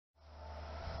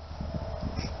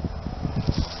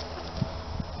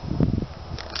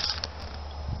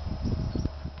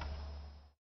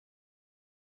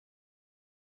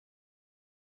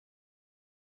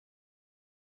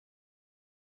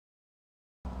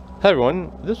Hi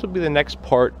everyone, this will be the next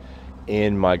part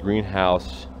in my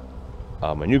greenhouse,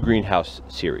 my new greenhouse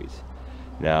series.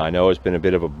 Now I know it's been a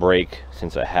bit of a break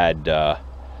since I had the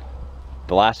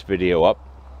last video up.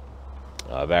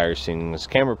 Various things,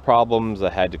 camera problems, I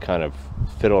had to kind of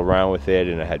fiddle around with it,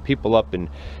 and I had people up, and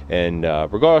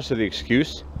regardless of the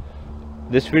excuse,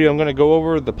 this video I'm going to go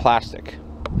over the plastic.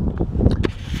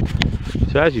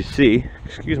 So as you see,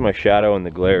 excuse my shadow and the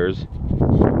glares,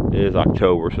 it is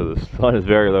October, so the sun is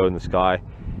very low in the sky.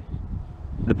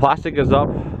 The plastic is up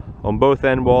on both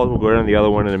end walls. We'll go down the other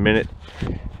one in a minute.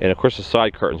 And of course the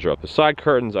side curtains are up. The side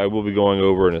curtains I will be going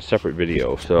over in a separate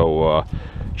video, so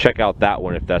check out that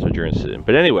one if that's what you're interested in.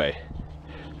 But anyway,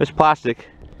 this plastic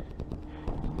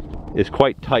is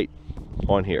quite tight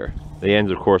on here. The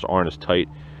ends of course aren't as tight,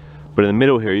 but in the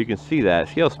middle here you can see that.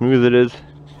 See how smooth it is?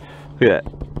 Look at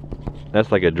that. That's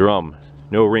like a drum,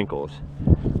 no wrinkles.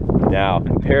 Now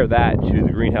compare that to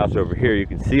the greenhouse over here, you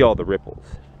can see all the ripples.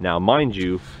 Now mind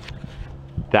you,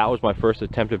 that was my first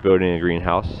attempt at building a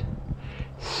greenhouse.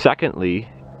 Secondly,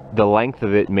 the length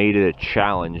of it made it a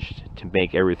challenge to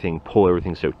make everything, pull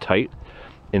everything so tight.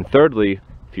 And thirdly,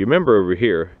 if you remember over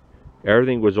here,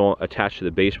 everything was attached to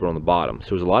the base but on the bottom.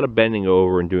 So there's a lot of bending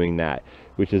over and doing that,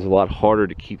 which is a lot harder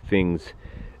to keep things,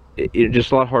 it's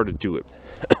just a lot harder to do it.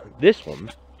 This one,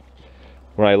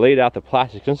 when I laid out the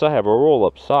plastic, since I have a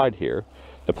roll-up side here,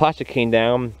 the plastic came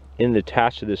down and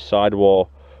attached to this sidewall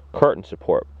curtain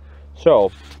support.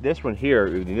 So this one here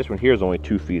is only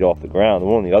 2 feet off the ground. The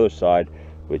one on the other side,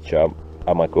 which I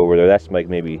might go over there, that's like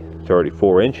maybe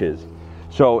 34 inches.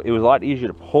 So it was a lot easier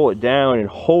to pull it down and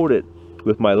hold it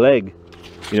with my leg,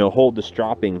 you know, hold the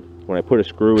stropping when I put a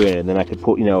screw in, and then I could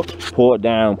pull, you know, pull it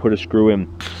down, put a screw in,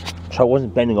 so I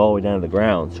wasn't bending all the way down to the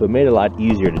ground. So it made it a lot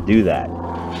easier to do that.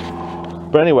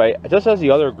 But anyway, just as the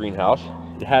other greenhouse,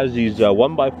 it has these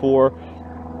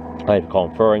 1x4, I call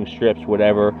them furring strips,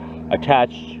 whatever,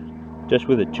 attached just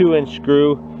with a 2-inch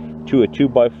screw to a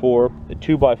 2x4. The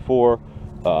 2x4,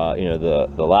 you know,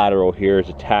 the lateral here is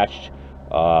attached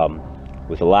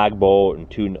with a lag bolt and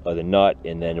the nut,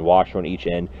 and then a washer on each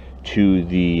end to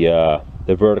the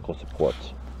vertical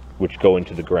supports, which go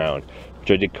into the ground,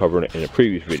 which I did cover in a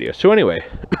previous video. So anyway,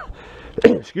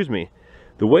 excuse me,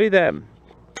 the way that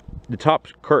the top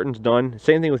curtain's done,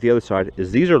 same thing with the other side,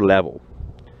 is these are level.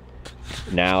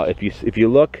 Now if you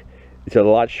look, it's a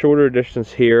lot shorter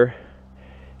distance here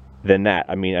than that.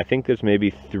 I mean, I think there's maybe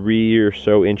 3 or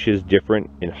so inches different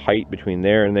in height between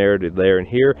there and there to there and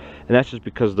here, and that's just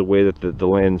because of the way that the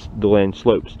land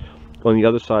slopes. On the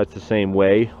other side it's the same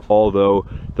way, although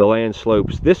the land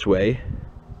slopes this way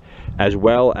as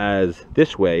well as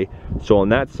this way, so on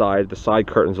that side the side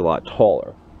curtain's a lot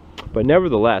taller. But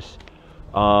nevertheless,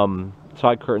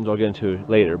 side curtains I'll get into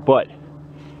later, but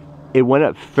it went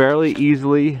up fairly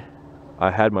easily.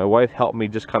 I had my wife help me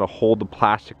just kind of hold the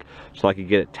plastic so I could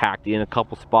get it tacked in a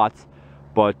couple spots,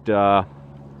 but you know,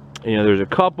 there's a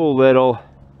couple little,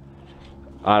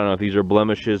 I don't know if these are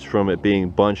blemishes from it being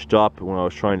bunched up when I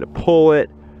was trying to pull it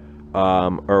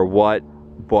or what,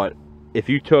 but if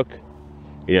you took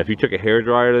a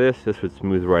hairdryer to this would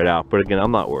smooth right out. But again,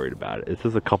 I'm not worried about it. It's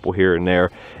just a couple here and there,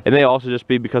 and they also just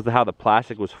be because of how the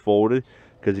plastic was folded,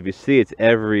 because if you see, it's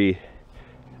every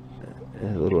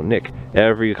little nick,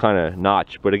 every kind of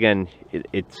notch. But again,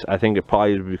 I think it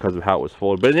probably is because of how it was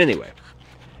folded. But anyway,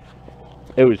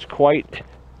 it was quite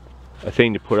a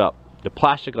thing to put up. The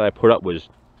plastic that I put up was,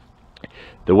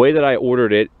 the way that I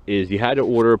ordered it is you had to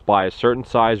order it by a certain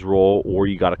size roll, or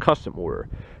you got a custom order.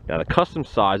 Now the custom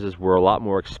sizes were a lot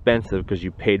more expensive because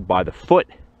you paid by the foot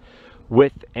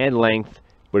width and length,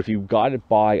 but if you got it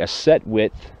by a set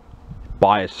width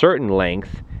by a certain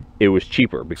length, it was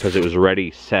cheaper because it was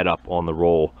already set up on the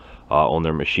roll on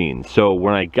their machine. So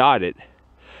when I got it,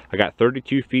 I got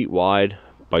 32 feet wide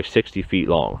by 60 feet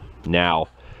long. Now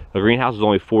the greenhouse is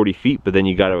only 40 feet, but then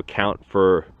you got to account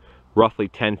for roughly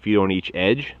 10 feet on each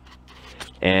edge,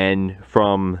 and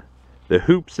from the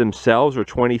hoops themselves are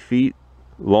 20 feet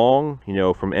long, you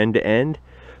know, from end to end.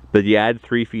 But you add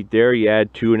 3 feet there, you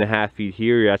add 2.5 feet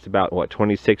here, that's about what,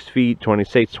 26 feet,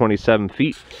 26, 27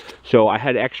 feet. So I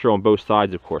had extra on both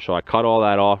sides, of course, so I cut all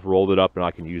that off, rolled it up, and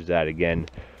I can use that again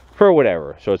for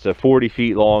whatever. So it's a 40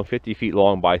 feet long, 50 feet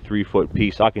long by 3 foot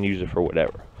piece. I can use it for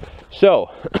whatever. So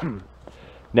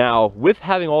now with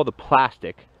having all the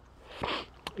plastic,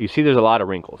 you see there's a lot of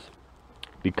wrinkles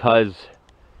because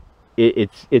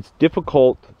it's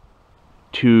difficult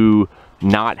to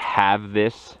not have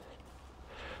this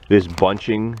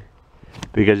bunching,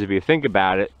 because if you think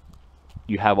about it,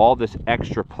 you have all this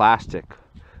extra plastic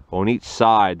on each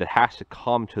side that has to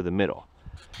come to the middle.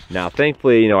 Now,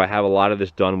 thankfully, you know, I have a lot of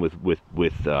this done with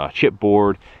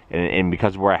chipboard, and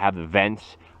because of where I have the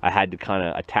vents, I had to kind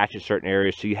of attach in certain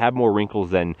areas, so you have more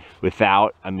wrinkles than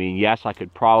without. I mean, yes, I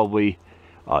could probably,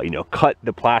 you know, cut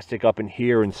the plastic up in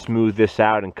here and smooth this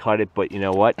out and cut it, but you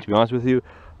know what? To be honest with you,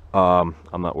 I'm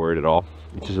not worried at all.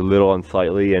 It's just a little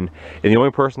unsightly, and the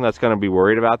only person that's going to be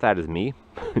worried about that is me.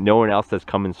 No one else that's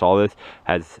come and saw this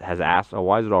has asked, oh,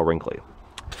 why is it all wrinkly?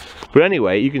 But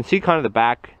anyway, you can see kind of the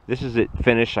back. This is it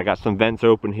finished. I got some vents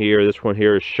open here. This one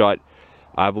here is shut.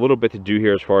 I have a little bit to do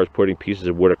here as far as putting pieces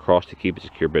of wood across to keep it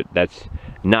secure, but that's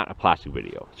not a plastic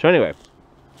video. So anyway,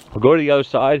 I'll go to the other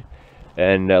side,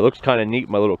 and it looks kind of neat,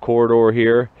 my little corridor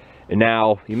here. And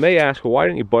now, you may ask, well, why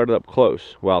didn't you butt it up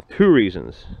close? Well, 2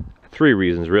 reasons. 3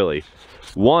 reasons, really.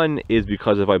 One is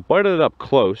because if I butted it up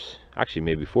close, actually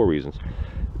maybe 4 reasons,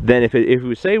 then if it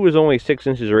would say it was only 6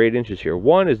 inches or 8 inches here,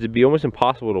 one is it'd be almost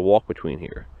impossible to walk between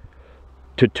here.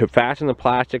 To fasten the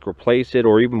plastic, replace it,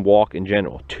 or even walk in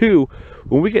general. 2,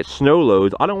 when we get snow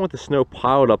loads, I don't want the snow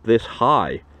piled up this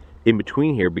high in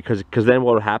between here, because then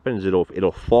what will happen is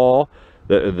it'll fall,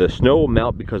 the snow will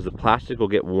melt because the plastic will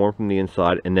get warm from the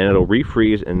inside, and then it'll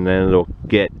refreeze, and then it'll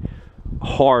get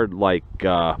hard like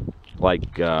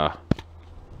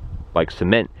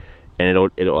cement, and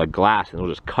it'll like glass, and it'll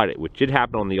just cut it, which did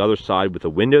happen on the other side with the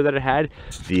window that it had.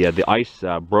 The ice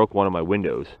broke one of my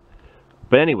windows.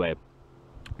 But anyway,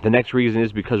 the next reason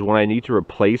is because when I need to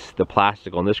replace the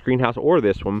plastic on this greenhouse or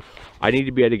this one, I need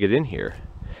to be able to get in here.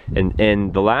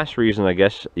 And the last reason, I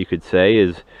guess you could say,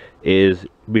 is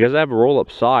because I have a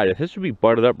roll-up side. If this would be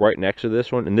butted up right next to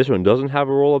this one, and this one doesn't have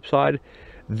a roll-up side,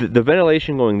 the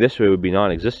ventilation going this way would be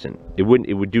non-existent. It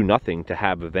would do nothing to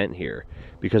have a vent here,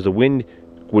 because the wind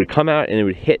would come out and it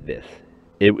would hit this.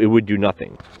 It would do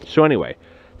nothing. So anyway,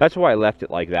 that's why I left it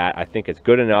like that. I think it's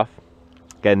good enough.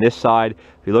 Again, this side,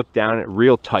 if you look down, it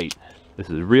real tight. This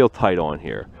is real tight on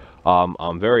here.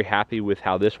 I'm very happy with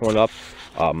how this one up.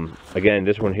 Again,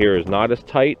 this one here is not as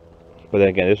tight, but then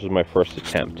again, this was my first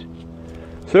attempt.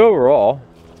 So overall,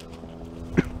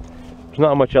 there's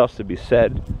not much else to be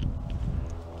said.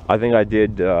 I think I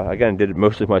did, again, did it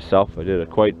mostly myself. I did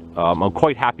it quite, I'm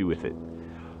quite happy with it.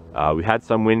 We had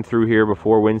some wind through here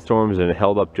before windstorms, and it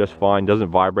held up just fine. Doesn't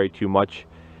vibrate too much,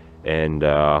 and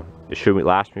it should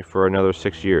last me for another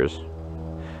 6 years.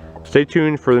 Stay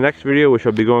tuned for the next video, which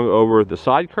I'll be going over the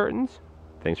side curtains.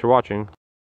 Thanks for watching.